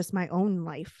in just my own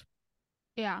life.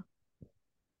 Yeah.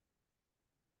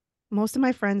 Most of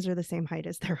my friends are the same height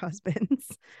as their husbands.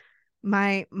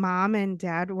 My mom and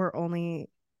dad were only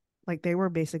like, they were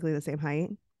basically the same height.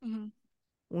 Mm-hmm.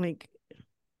 Like,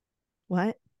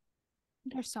 what?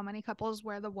 There's so many couples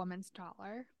where the woman's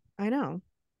taller. I know.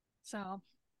 So,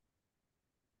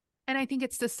 and I think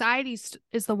it's society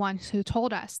is the one who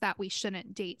told us that we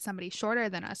shouldn't date somebody shorter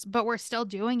than us, but we're still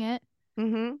doing it.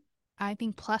 Mm-hmm. I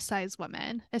think plus size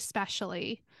women,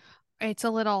 especially, it's a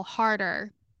little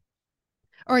harder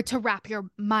or to wrap your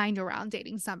mind around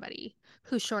dating somebody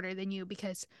who's shorter than you,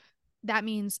 because that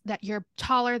means that you're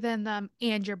taller than them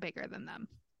and you're bigger than them.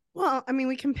 Well, I mean,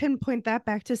 we can pinpoint that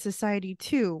back to society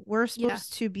too. We're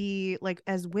supposed to be like,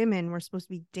 as women, we're supposed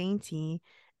to be dainty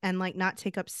and like not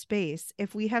take up space.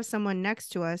 If we have someone next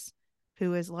to us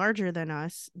who is larger than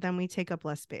us, then we take up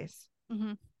less space.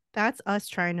 Mm-hmm. That's us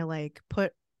trying to like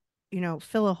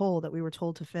fill a hole that we were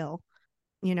told to fill,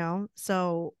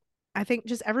 So I think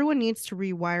just everyone needs to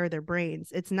rewire their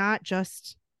brains. It's not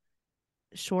just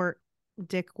short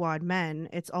dick wad men.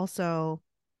 It's also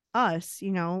us,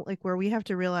 like where we have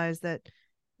to realize that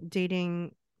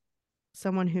dating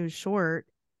someone who's short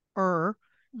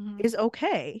is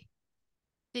okay.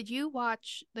 Did you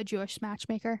watch The Jewish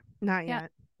Matchmaker? Not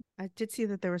yet. I did see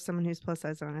that there was someone who's plus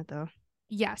size on it though.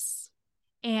 Yes.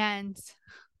 And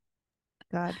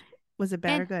God, was it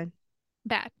bad or good?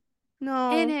 Bad.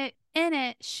 No. In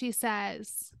it she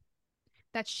says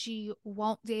that she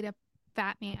won't date a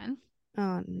fat man.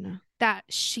 Oh no. That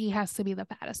she has to be the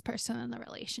fattest person in the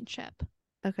relationship.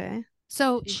 Okay.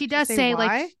 So she does say why?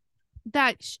 Like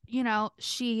that,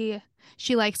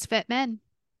 she likes fit men.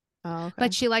 Oh, okay.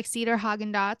 But she likes to eat her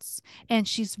Haagen-Dazs, and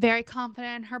she's very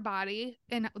confident in her body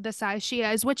and the size she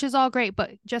is, which is all great.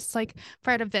 But just like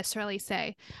for her to viscerally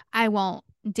say, I won't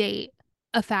date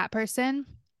a fat person,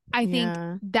 I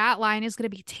think that line is going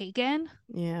to be taken.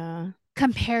 Yeah.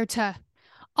 Compared to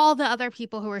all the other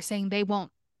people who are saying they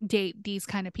won't date these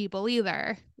kind of people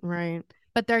either. Right.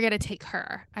 But they're going to take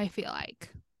her, I feel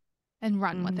like, and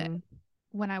run with it.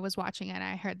 When I was watching it,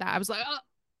 I heard that. I was like,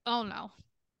 oh no.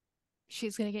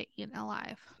 She's going to get eaten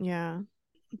alive. Yeah.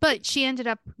 But she ended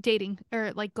up dating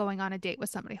or like going on a date with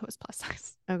somebody who was plus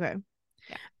size. Okay.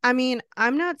 Yeah. I mean,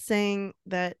 I'm not saying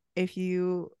that if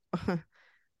you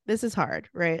this is hard,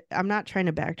 right? I'm not trying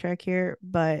to backtrack here,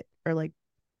 but or like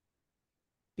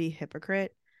be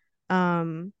hypocrite.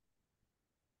 I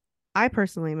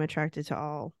personally am attracted to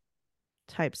all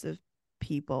types of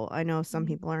people. I know some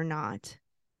people are not.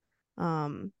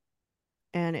 And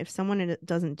if someone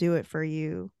doesn't do it for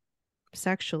you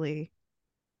sexually,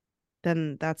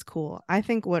 then that's cool. I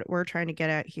think what we're trying to get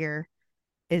at here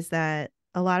is that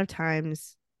a lot of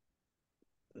times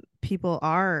people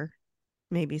are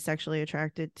maybe sexually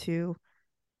attracted to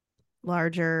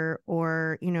larger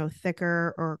or, you know,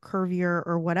 thicker or curvier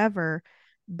or whatever,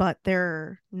 but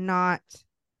they're not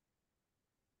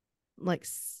like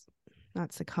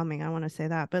not succumbing, I want to say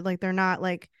that, but like they're not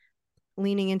like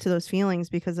leaning into those feelings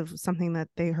because of something that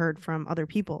they heard from other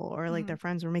people, or like their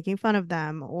friends were making fun of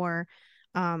them, or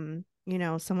you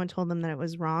know, someone told them that it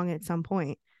was wrong at some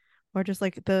point, or just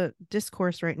like the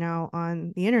discourse right now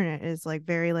on the internet is like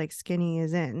very like skinny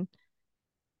is in.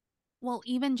 Well,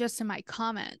 even just in my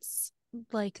comments,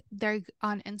 like they're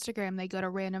on Instagram, they go to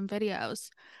random videos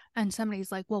and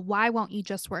somebody's like, well, why won't you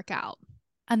just work out?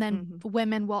 And then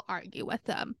women will argue with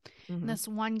them. And this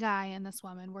one guy and this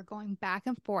woman were going back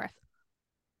and forth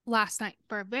last night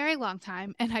for a very long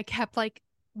time. And I kept like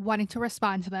wanting to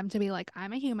respond to them to be like,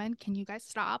 I'm a human. Can you guys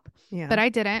stop? Yeah. But I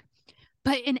didn't.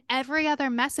 But in every other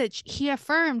message, he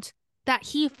affirmed that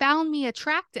he found me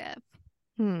attractive.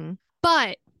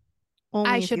 But only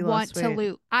I should want to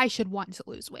lose. I should want to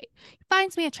lose weight. He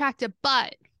finds me attractive,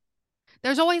 but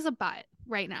there's always a but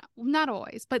right now. Not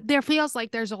always, but there feels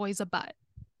like there's always a but.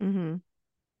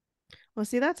 Well,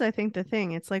 see, that's I think the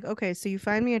thing. It's like, okay, so you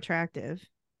find me attractive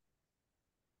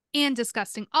and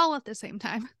disgusting all at the same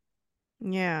time.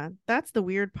 Yeah, that's the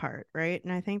weird part, right?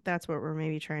 And I think that's what we're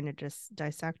maybe trying to just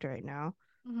dissect right now.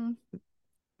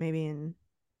 Maybe in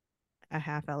a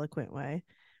half eloquent way,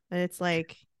 but it's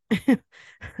like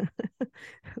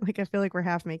like I feel like we're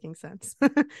half making sense.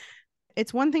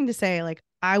 It's one thing to say like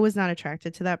I was not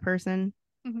attracted to that person.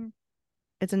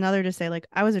 It's another to say like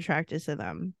I was attracted to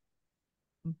them,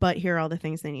 but here are all the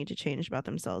things they need to change about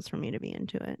themselves for me to be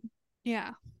into it.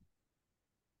 Yeah,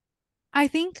 I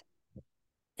think,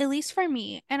 at least for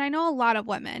me, and I know a lot of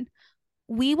women,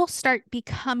 we will start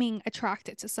becoming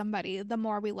attracted to somebody the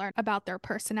more we learn about their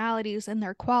personalities and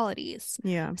their qualities.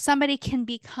 Yeah. Somebody can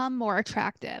become more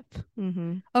attractive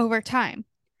over time.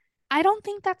 I don't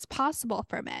think that's possible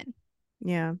for men.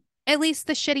 Yeah. At least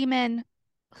the shitty men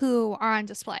who are on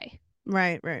display.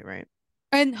 Right.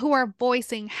 And who are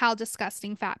voicing how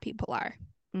disgusting fat people are.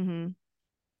 And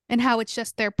how it's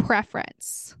just their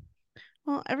preference.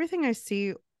 Well, everything I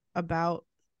see about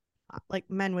like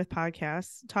men with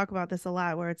podcasts talk about this a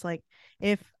lot, where it's like,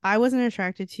 if I wasn't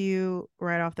attracted to you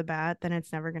right off the bat, then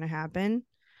it's never going to happen.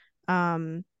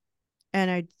 And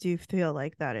I do feel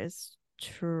like that is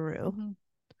true.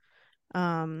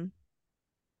 So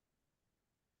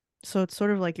it's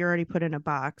sort of like you're already put in a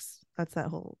box. That's that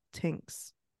whole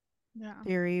Tinks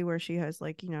theory, where she has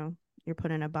like, you know, you're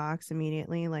put in a box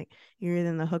immediately. Like you're either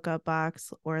in the hookup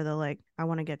box or the like I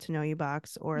want to get to know you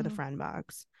box, or the friend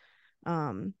box.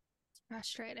 It's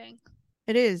frustrating.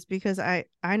 It is, because I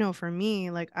know for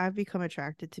me, like I've become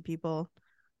attracted to people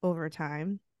over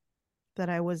time that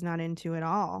I was not into at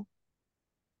all.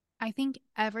 I think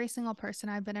every single person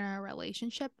I've been in a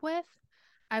relationship with,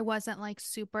 I wasn't like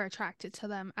super attracted to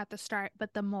them at the start,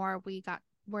 but the more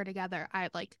were together, I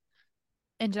like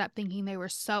ended up thinking they were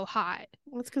so hot.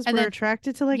 Well, it's because we're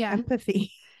attracted to like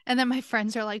empathy. And then my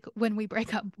friends are like, when we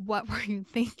break up, what were you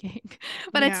thinking?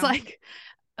 But it's like,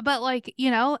 but like,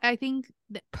 you know, I think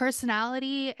that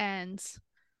personality makes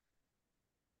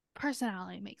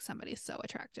somebody so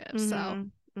attractive. So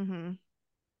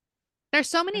there's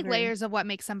so many layers of what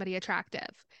makes somebody attractive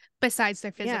besides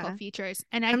their physical features.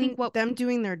 And I think them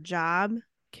doing their job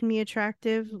can be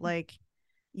attractive. Like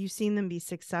you've seen them be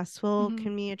successful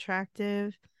can be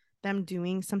attractive. Them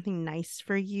doing something nice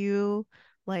for you,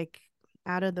 like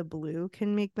out of the blue,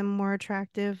 can make them more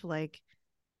attractive. Like,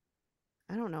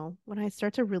 I don't know, when I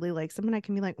start to really like someone, I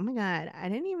can be like, oh my God, I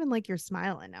didn't even like your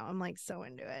smile, and now I'm like so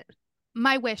into it.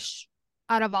 My wish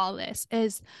out of all this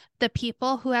is the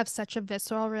people who have such a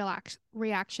visceral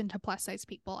reaction to plus size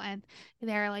people, and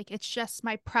they're like, it's just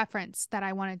my preference that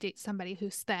I want to date somebody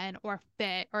who's thin or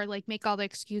fit, or like make all the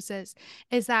excuses,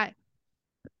 is that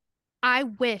I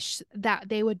wish that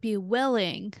they would be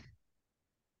willing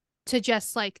to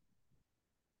just like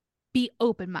be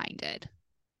open-minded.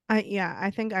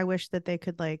 I think I wish that they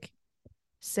could like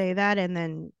say that and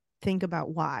then think about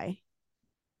why.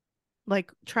 Like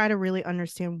try to really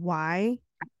understand why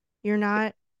you're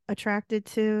not attracted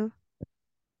to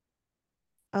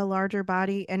a larger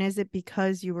body, and is it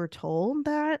because you were told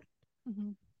that?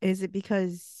 Is it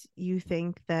because you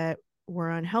think that we're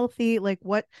unhealthy? Like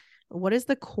what is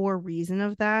the core reason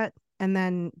of that? And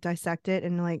then dissect it.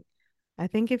 And like, I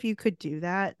think if you could do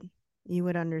that, you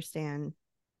would understand,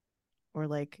 or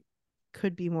like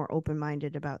could be more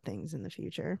open-minded about things in the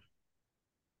future.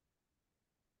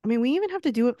 I mean, we even have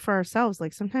to do it for ourselves.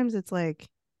 Like sometimes it's like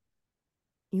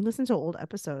you listen to old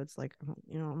episodes, like,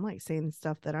 you know, I'm like saying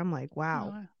stuff that I'm like,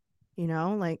 wow, you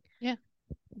know, like, yeah,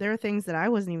 there are things that I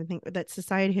wasn't even thinking, that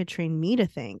society had trained me to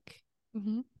think.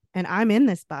 And I'm in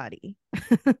this body.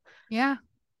 Yeah.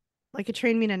 Like it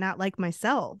trained me to not like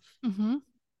myself.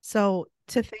 So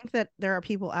to think that there are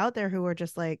people out there who are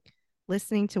just like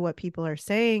listening to what people are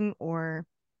saying or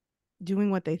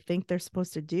doing what they think they're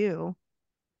supposed to do,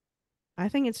 I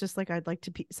think it's just like I'd like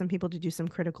to some people to do some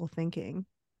critical thinking.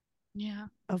 Yeah.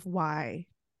 Of why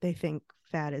they think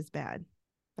fat is bad.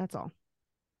 That's all.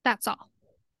 That's all.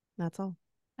 That's all.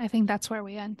 I think that's where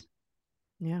we end.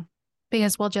 Yeah.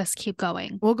 Because we'll just keep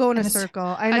going. We'll go in a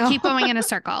circle. I know. Keep going in a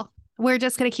circle. We're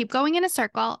just going to keep going in a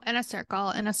circle, in a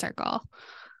circle, in a circle.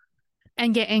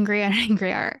 And get angrier and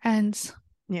angrier. And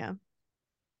yeah.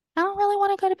 I don't really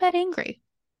want to go to bed angry.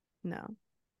 No.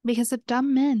 Because of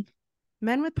dumb men.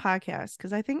 Men with podcasts.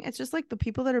 Because I think it's just like the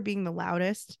people that are being the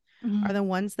loudest are the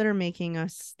ones that are making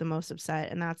us the most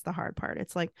upset. And that's the hard part.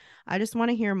 It's like, I just want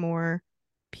to hear more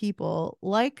people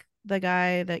like the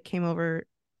guy that came over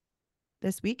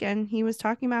this weekend. He was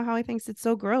talking about how he thinks it's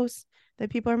so gross that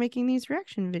people are making these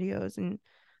reaction videos, and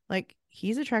like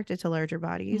he's attracted to larger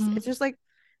bodies. It's just like,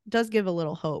 does give a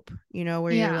little hope, you know,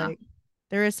 where you're like,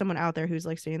 there is someone out there who's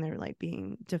like sitting there like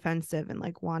being defensive and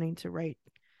like wanting to write.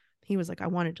 He was like, I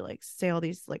wanted to like say all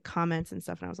these like comments and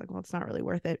stuff, and I was like, well, it's not really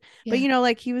worth it. But you know,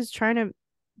 like he was trying to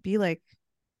be like,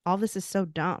 all this is so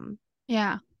dumb.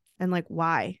 Yeah. And like,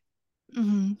 why?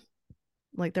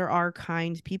 Like there are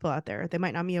kind people out there. They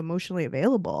might not be emotionally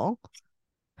available.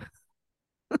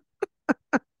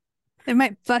 They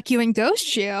might fuck you and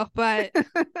ghost you, but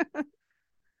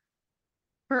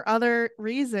for other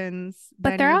reasons.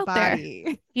 But they're out body.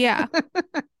 There. Yeah.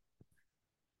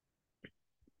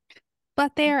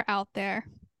 But they are out there.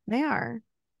 They are.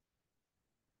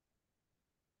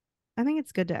 I think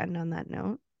it's good to end on that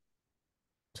note.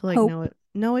 To like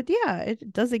know it. Yeah,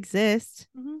 it does exist.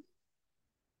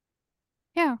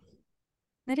 Yeah,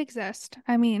 it exists.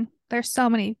 I mean, there's so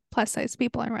many plus size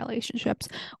people in relationships.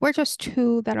 We're just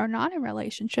two that are not in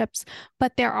relationships,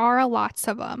 but there are lots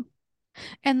of them.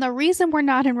 And the reason we're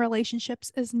not in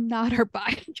relationships is not our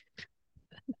body.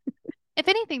 If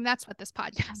anything, that's what this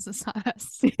podcast is on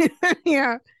us.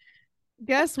 Yeah.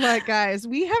 Guess what, guys?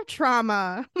 We have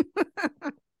trauma.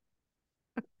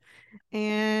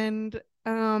 And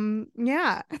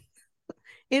yeah.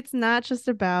 It's not just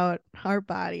about our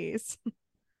bodies.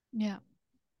 Yeah.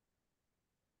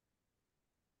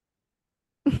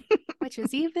 Which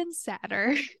is even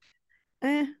sadder.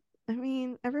 I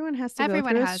mean, everyone has to go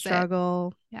through a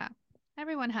struggle. Yeah.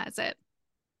 Everyone has it.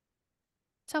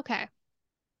 It's okay.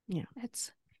 Yeah.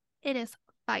 It is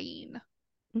fine.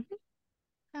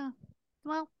 Oh,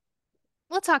 well,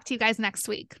 we'll talk to you guys next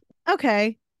week.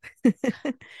 Okay.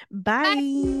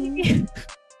 Bye.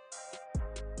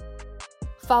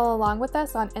 Follow along with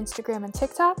us on Instagram and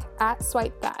TikTok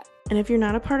 @SwipeBat. And if you're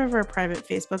not a part of our private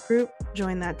Facebook group,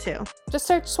 join that too. Just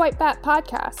search Swipe Bat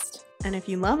Podcast. And if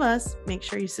you love us, make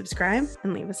sure you subscribe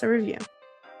and leave us a review.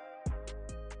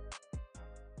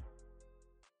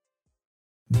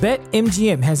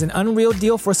 BetMGM has an unreal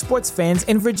deal for sports fans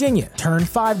in Virginia. Turn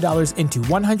 $5 into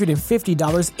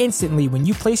 $150 instantly when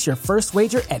you place your first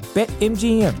wager at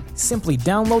BetMGM. Simply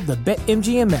download the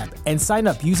BetMGM app and sign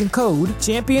up using code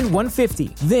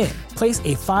Champion150. Then, place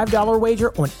a $5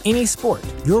 wager on any sport.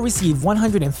 You'll receive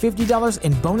 $150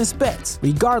 in bonus bets,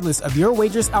 regardless of your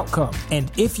wager's outcome. And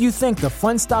if you think the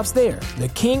fun stops there, the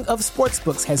king of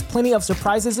sportsbooks has plenty of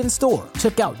surprises in store.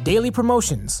 Check out daily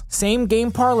promotions,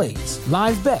 same-game parlays,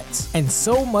 live bets, and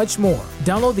so much more.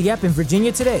 Download the app in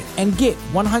Virginia today and get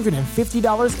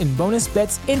 $150 in bonus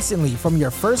bets instantly from your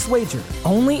first wager.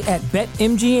 Only at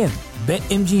BetMGM.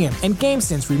 BetMGM and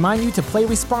GameSense remind you to play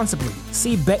responsibly.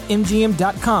 See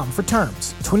BetMGM.com for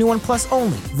terms. 21 plus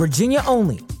only. Virginia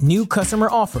only. New customer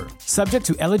offer. Subject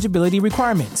to eligibility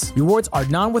requirements. Rewards are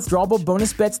non-withdrawable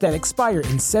bonus bets that expire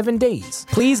in 7 days.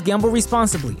 Please gamble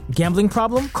responsibly. Gambling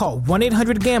problem? Call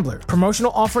 1-800-GAMBLER.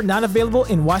 Promotional offer not available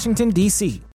in Washington, D.C.